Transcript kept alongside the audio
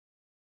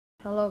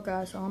Hello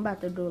guys, so I'm about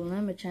to do a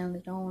lemon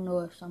challenge. I don't know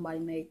if somebody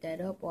made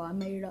that up or I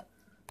made it up.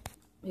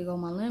 Here go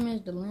my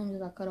lemons, the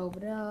lemons I cut over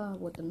there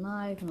with the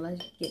knife, and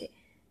let's get it.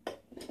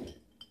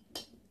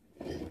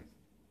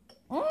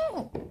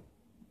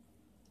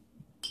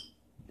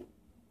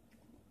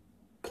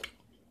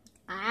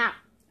 Ah!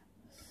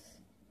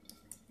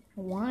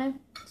 1,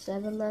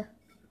 7 left.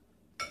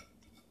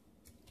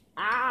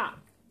 Ah!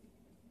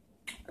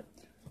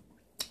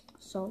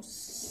 So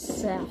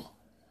sad.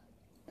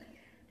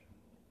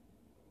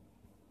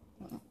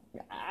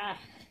 Ah.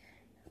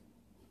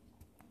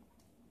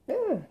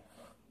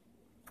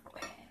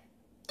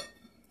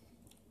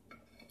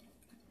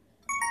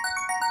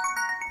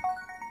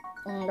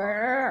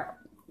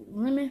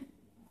 Lemon.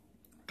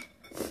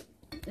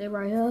 They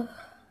right here.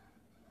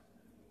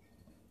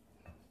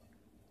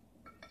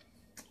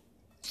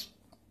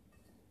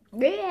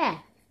 Yeah.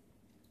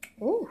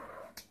 Ooh.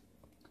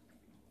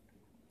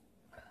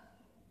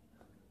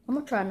 I'm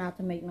gonna try not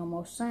to make no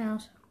more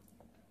sounds.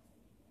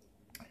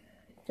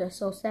 Just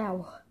so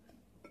sour.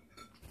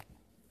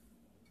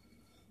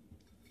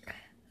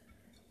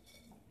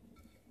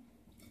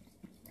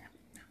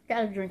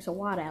 Gotta drink some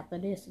water after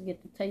this to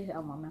get the taste out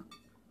of my mouth.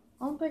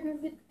 I don't think I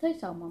can get the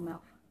taste out of my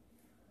mouth.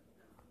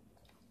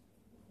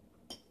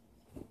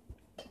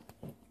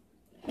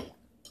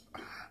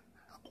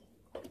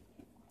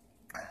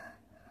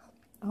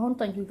 I don't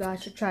think you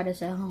guys should try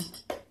this at home.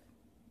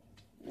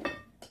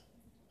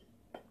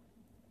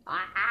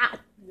 Ah!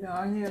 Yeah,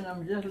 I hear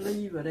them just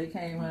leave, but they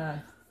came when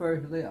I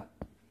first left.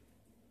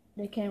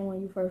 They came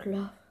when you first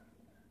left.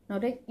 No,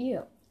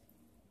 yeah.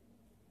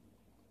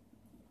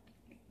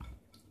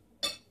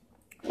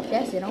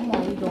 That's it, I'm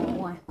only doing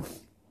one.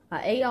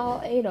 I ate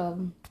all 8 of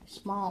them.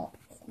 Small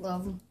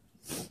of them.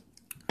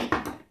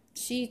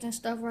 Seeds and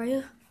stuff right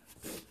here.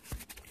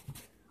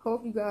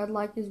 Hope you guys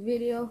like this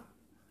video.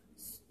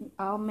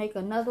 I'll make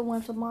another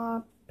one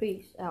tomorrow.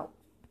 Peace out.